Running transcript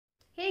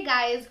Hey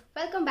guys,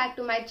 welcome back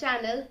to my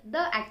channel,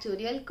 The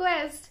Actuarial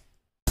Quest.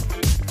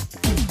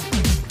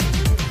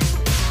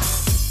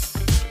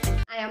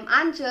 I am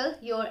Anchal,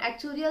 your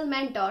actuarial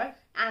mentor,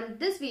 and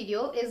this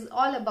video is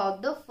all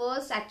about the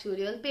first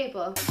actuarial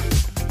paper.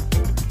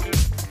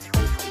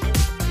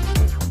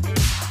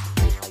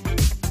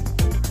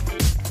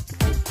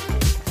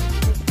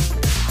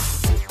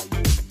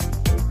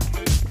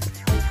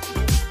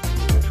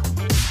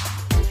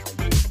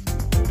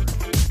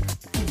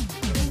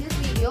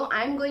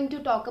 I'm going to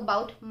talk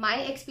about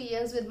my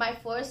experience with my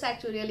first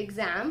actuarial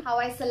exam, how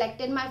I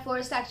selected my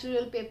first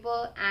actuarial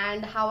paper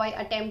and how I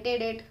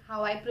attempted it,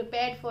 how I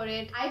prepared for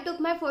it. I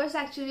took my first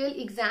actuarial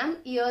exam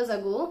years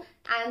ago,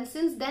 and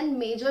since then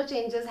major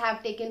changes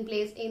have taken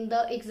place in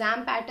the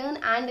exam pattern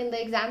and in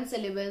the exam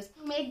syllabus.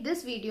 To make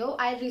this video,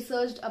 I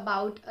researched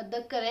about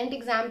the current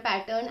exam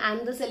pattern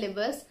and the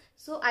syllabus.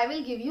 So I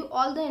will give you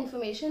all the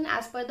information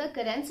as per the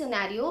current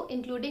scenario,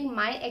 including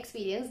my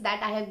experience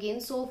that I have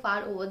gained so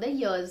far over the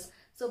years.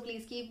 So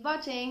please keep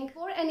watching.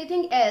 Before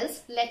anything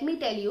else, let me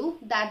tell you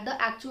that the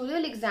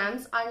actuarial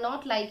exams are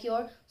not like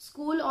your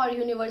school or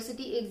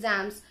university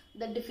exams.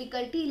 The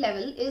difficulty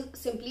level is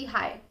simply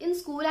high. In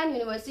school and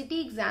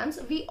university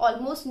exams, we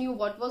almost knew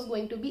what was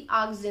going to be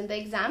asked in the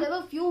exam. There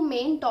were few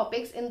main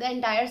topics in the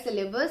entire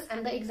syllabus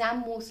and the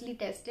exam mostly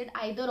tested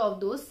either of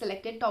those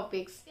selected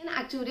topics. In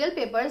actuarial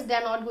papers, they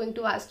are not going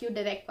to ask you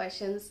direct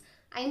questions.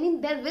 I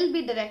mean, there will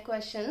be direct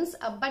questions,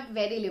 but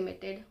very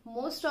limited.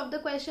 Most of the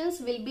questions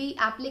will be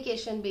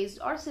application based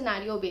or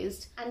scenario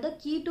based. And the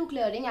key to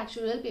clearing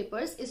actuarial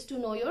papers is to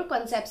know your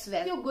concepts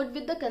well. If you're good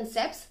with the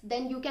concepts,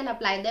 then you can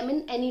apply them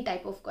in any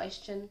type of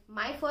question.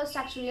 My first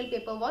actuarial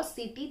paper was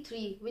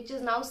CT3, which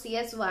is now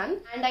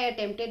CS1, and I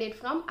attempted it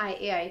from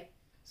IAI.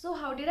 So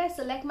how did I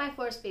select my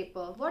first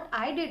paper? What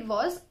I did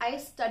was I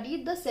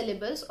studied the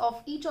syllabus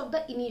of each of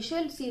the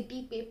initial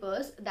CT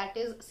papers, that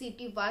is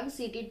CT1,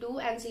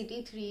 CT2 and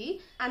CT3,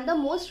 and the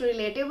most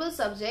relatable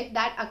subject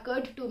that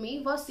occurred to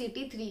me was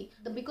CT3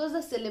 because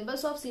the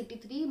syllabus of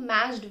CT3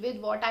 matched with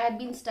what I had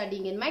been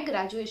studying in my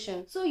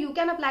graduation. So you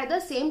can apply the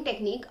same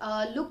technique,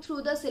 look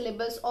through the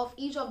syllabus of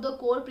each of the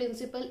core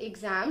principal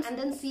exams and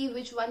then see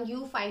which one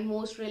you find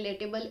most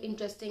relatable,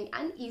 interesting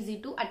and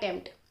easy to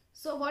attempt.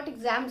 So what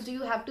exams do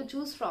you have to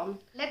choose from?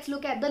 Let's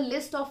look at the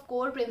list of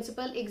core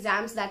principal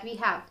exams that we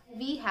have.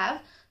 We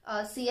have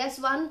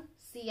CS1,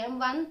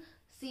 CM1,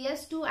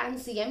 CS2 and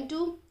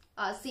CM2,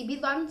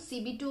 CB1,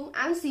 CB2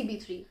 and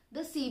CB3.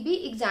 The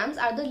CB exams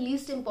are the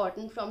least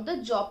important from the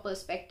job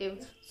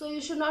perspective. So you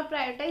should not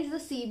prioritize the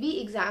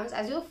CB exams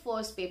as your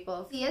first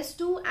paper.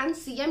 CS2 and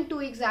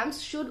CM2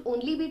 exams should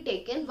only be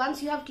taken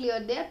once you have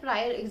cleared their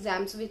prior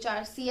exams, which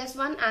are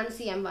CS1 and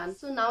CM1.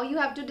 So now you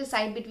have to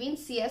decide between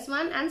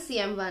CS1 and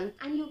CM1,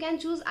 and you can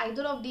choose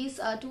either of these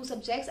two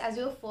subjects as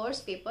your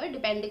first paper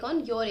depending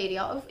on your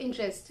area of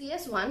interest.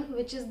 CS1,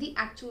 which is the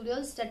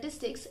actuarial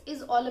statistics,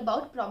 is all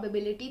about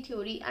probability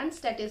theory and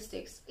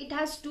statistics. It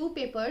has two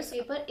papers.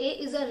 Paper A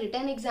is a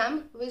written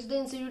exam which the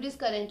institute is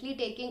currently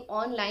taking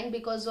online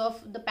because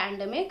of the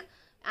pandemic,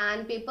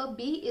 and paper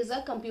B is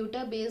a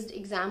computer based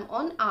exam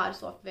on R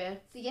software.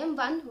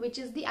 CM1, which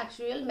is the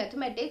actuarial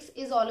mathematics,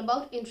 is all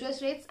about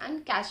interest rates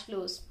and cash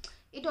flows.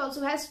 It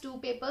also has two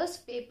papers.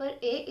 Paper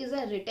A is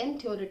a written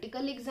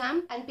theoretical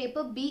exam and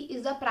paper B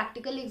is a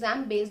practical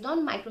exam based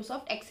on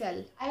Microsoft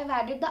Excel. I have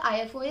added the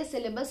IFoA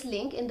syllabus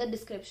link in the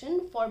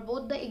description for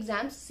both the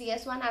exams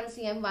CS1 and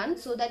CM1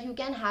 so that you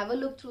can have a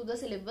look through the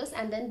syllabus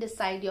and then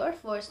decide your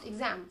first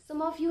exam.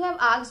 Some of you have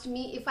asked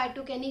me if I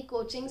took any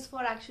coachings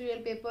for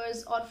actuarial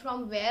papers or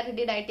from where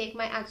did I take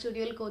my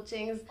actuarial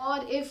coachings,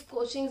 or if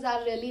coachings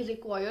are really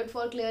required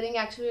for clearing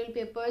actuarial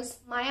papers.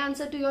 My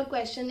answer to your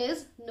question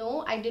is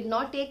no, I did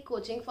not take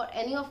coaching for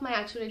any of my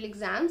actuarial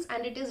exams,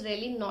 and it is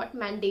really not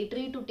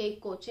mandatory to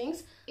take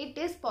coachings. It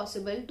is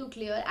possible to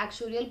clear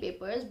actuarial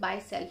papers by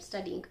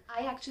self-studying.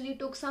 I actually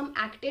took some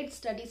acted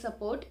study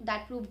support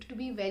that proved to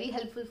be very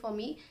helpful for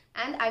me,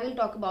 and I will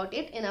talk about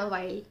it in a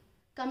while.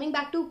 Coming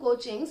back to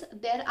coachings,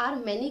 there are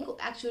many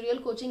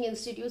actuarial coaching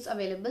institutes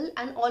available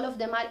and all of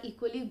them are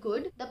equally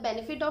good. The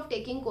benefit of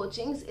taking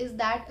coachings is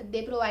that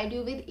they provide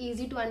you with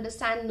easy to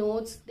understand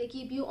notes, they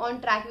keep you on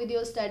track with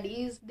your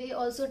studies, they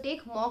also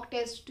take mock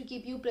tests to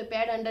keep you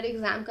prepared under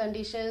exam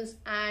conditions,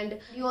 and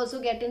you also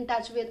get in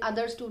touch with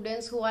other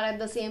students who are at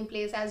the same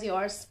place as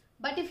yours.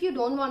 But if you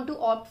don't want to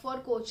opt for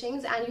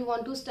coachings and you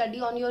want to study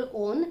on your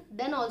own,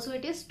 then also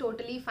it is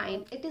totally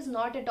fine. It is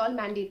not at all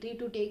mandatory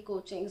to take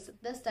coachings.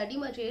 The study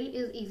material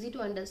is easy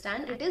to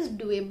understand. It is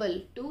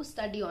doable to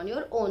study on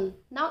your own.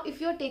 Now, if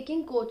you're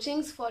taking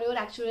coachings for your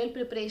actuarial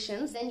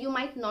preparations, then you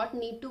might not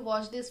need to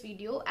watch this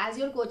video as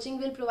your coaching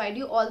will provide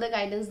you all the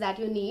guidance that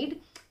you need.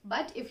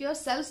 But if you're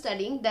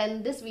self-studying,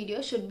 then this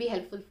video should be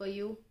helpful for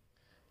you.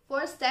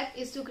 First step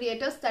is to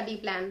create a study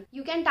plan.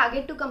 You can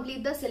target to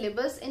complete the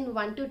syllabus in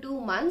 1 to 2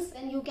 months.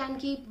 Then you can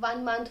keep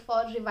 1 month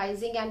for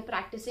revising and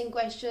practicing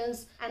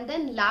questions, and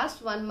then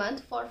last 1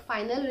 month for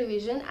final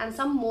revision and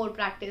some more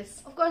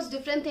practice. Of course,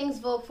 different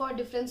things work for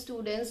different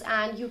students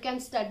and you can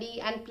study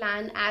and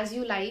plan as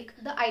you like.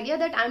 The idea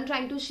that I'm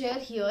trying to share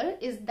here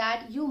is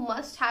that you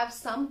must have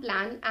some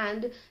plan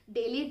and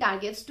daily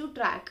targets to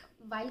track.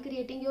 While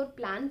creating your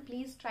plan,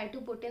 please try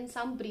to put in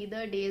some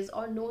breather days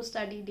or no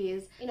study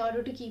days in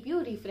order to keep you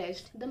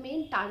refreshed. The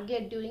main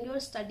target during your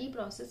study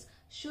process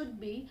should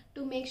be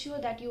to make sure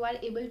that you are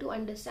able to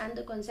understand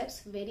the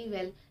concepts very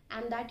well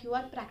and that you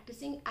are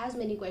practicing as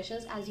many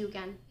questions as you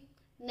can.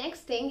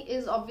 Next thing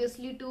is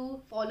obviously to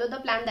follow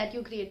the plan that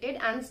you created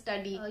and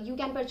study. You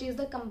can purchase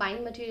the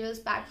combined materials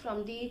pack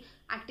from the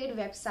Acted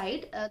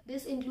website.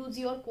 This includes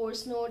your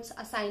course notes,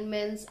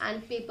 assignments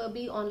and paper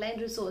B online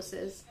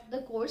resources.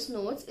 The course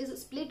notes is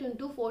split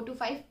into 4 to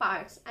 5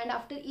 parts, and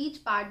after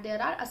each part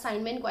there are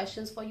assignment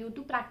questions for you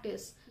to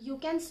practice. You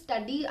can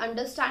study,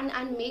 understand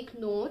and make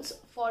notes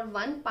for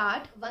one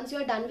part. Once you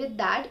are done with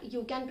that,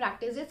 you can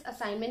practice its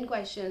assignment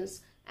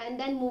questions and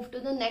then move to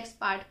the next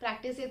part,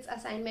 practice its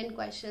assignment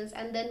questions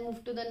and then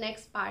move to the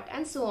next part,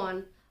 and so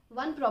on.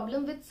 One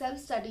problem with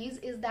self-studies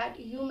is that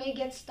you may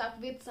get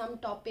stuck with some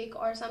topic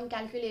or some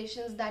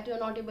calculations that you're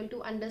not able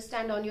to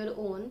understand on your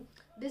own.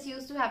 This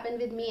used to happen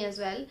with me as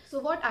well. So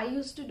what I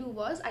used to do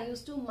was I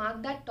used to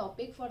mark that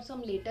topic for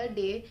some later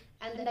day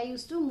and then I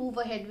used to move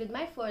ahead with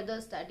my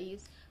further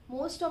studies.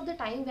 Most of the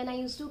time when I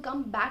used to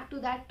come back to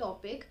that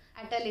topic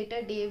at a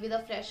later day with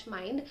a fresh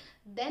mind,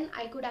 then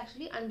I could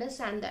actually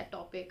understand that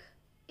topic.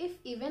 If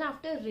even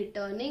after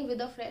returning with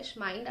a fresh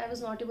mind I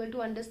was not able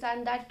to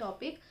understand that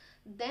topic,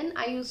 then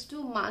I used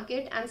to mark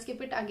it and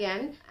skip it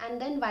again, and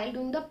then while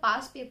doing the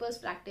past papers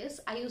practice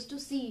I used to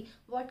see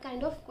what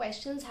kind of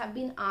questions have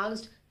been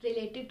asked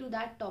related to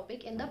that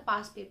topic in the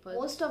past paper.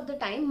 Most of the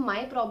time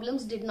my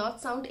problems did not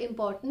sound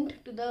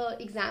important to the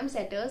exam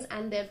setters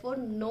and therefore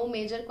no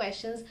major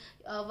questions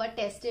were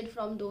tested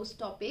from those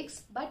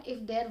topics. But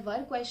if there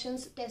were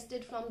questions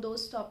tested from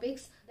those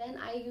topics, then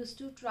I used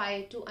to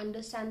try to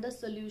understand the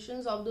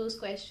solutions of those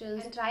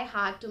questions and try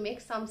hard to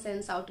make some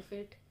sense out of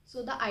it.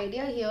 So the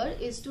idea here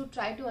is to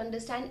try to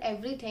understand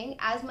everything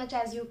as much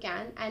as you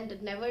can and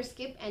never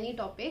skip any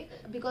topic,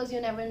 because you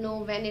never know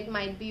when it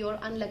might be your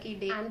unlucky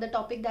day and the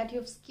topic that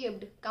you've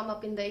skipped come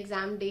up in the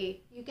exam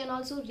day. You can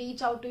also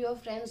reach out to your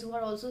friends who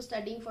are also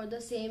studying for the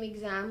same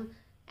exam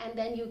and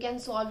then you can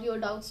solve your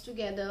doubts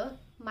together.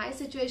 My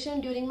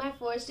situation during my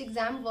first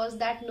exam was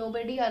that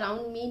nobody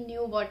around me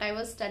knew what I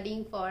was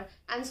studying for,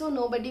 and so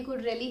nobody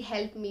could really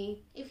help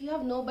me. If you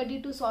have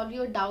nobody to solve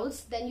your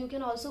doubts, then you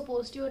can also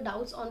post your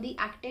doubts on the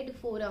Acted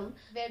forum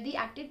where the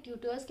Acted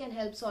tutors can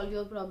help solve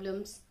your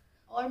problems.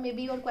 Or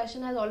maybe your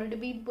question has already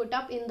been put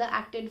up in the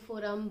Acted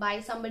forum by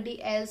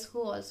somebody else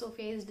who also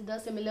faced the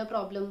similar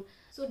problem.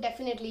 So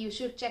definitely you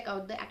should check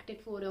out the Acted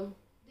forum.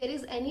 There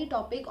is any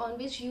topic on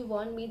which you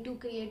want me to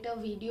create a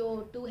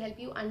video to help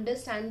you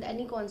understand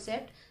any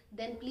concept,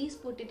 then please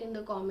put it in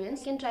the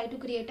comments. You can try to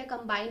create a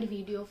combined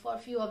video for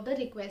few of the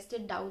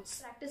requested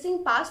doubts.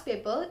 Practicing past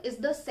paper is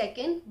the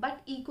second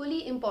but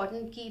equally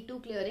important key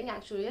to clearing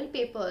actuarial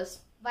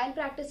papers. While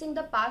practicing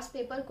the past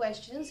paper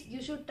questions,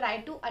 you should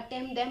try to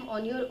attempt them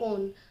on your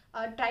own.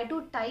 Try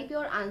to type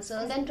your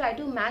answers and then try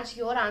to match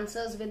your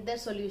answers with their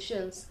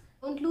solutions.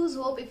 Don't lose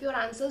hope if your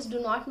answers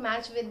do not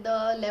match with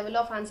the level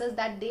of answers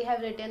that they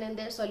have written in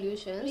their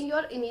solutions. In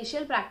your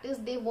initial practice,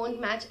 they won't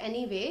match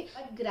anyway,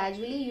 but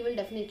gradually you will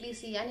definitely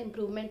see an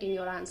improvement in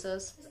your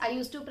answers. I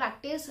used to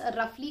practice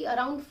roughly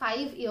around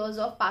 5 years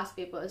of past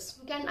papers.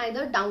 You can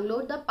either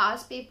download the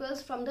past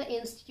papers from the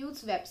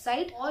institute's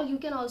website, or you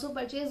can also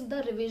purchase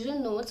the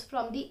revision notes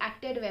from the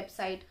Acted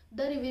website.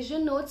 The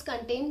revision notes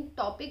contain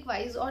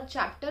topic-wise or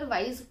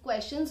chapter-wise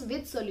questions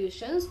with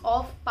solutions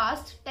of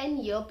past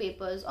 10-year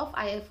papers of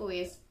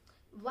IFoAs.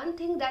 One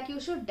thing that you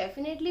should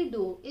definitely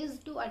do is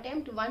to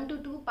attempt 1 to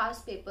 2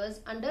 past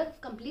papers under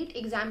complete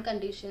exam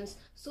conditions.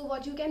 So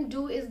what you can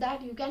do is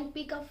that you can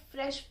pick a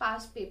fresh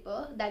past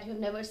paper that you've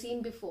never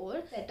seen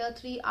before, set a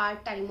 3-hour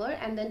timer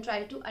and then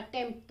try to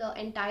attempt the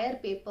entire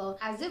paper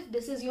as if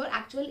this is your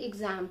actual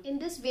exam. In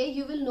this way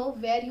you will know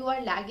where you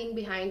are lagging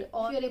behind,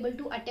 or if you are able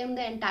to attempt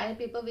the entire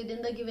paper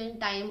within the given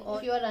time, or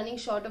if you are running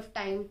short of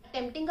time.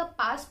 Attempting a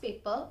past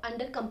paper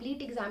under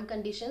complete exam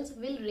conditions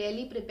will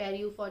really prepare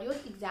you for your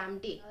exam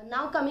day.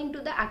 Now coming to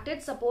the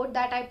Acted support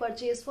that I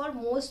purchased for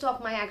most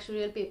of my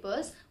actuarial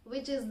papers,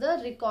 which is the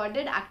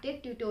recorded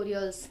Acted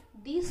tutorials.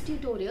 These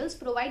tutorials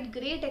provide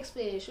great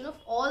explanation of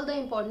all the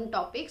important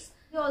topics.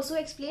 They also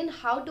explain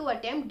how to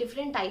attempt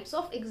different types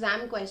of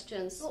exam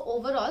questions. So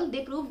overall,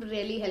 they proved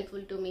really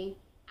helpful to me.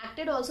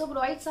 Acted also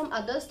provides some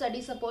other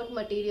study support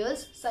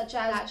materials such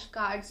as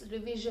flashcards,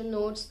 revision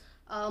notes,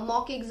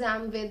 mock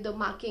exam with the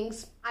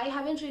markings. I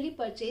haven't really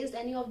purchased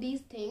any of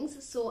these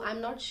things, so I'm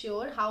not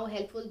sure how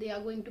helpful they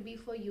are going to be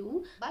for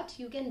you, but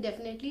you can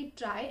definitely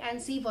try and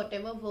see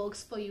whatever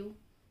works for you.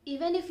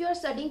 Even if you are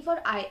studying for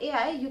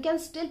IAI, you can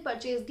still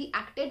purchase the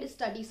acted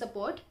study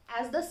support,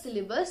 as the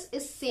syllabus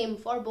is same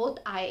for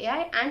both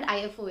IAI and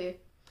IFoA.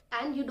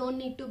 And you don't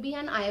need to be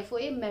an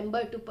IFoA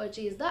member to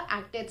purchase the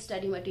acted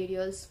study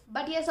materials.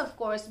 But yes, of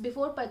course,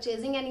 before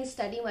purchasing any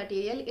study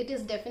material, it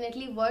is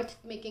definitely worth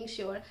making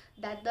sure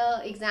that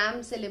the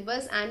exam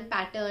syllabus and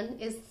pattern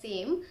is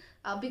same,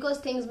 because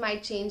things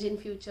might change in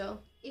future.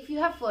 If you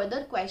have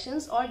further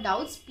questions or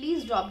doubts,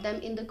 please drop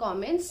them in the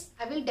comments.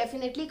 I will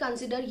definitely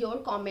consider your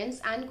comments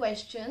and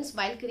questions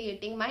while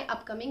creating my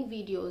upcoming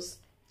videos.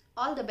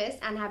 All the best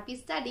and happy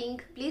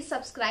studying. Please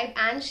subscribe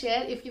and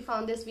share if you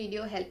found this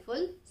video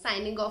helpful.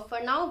 Signing off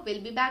for now.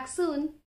 We'll be back soon.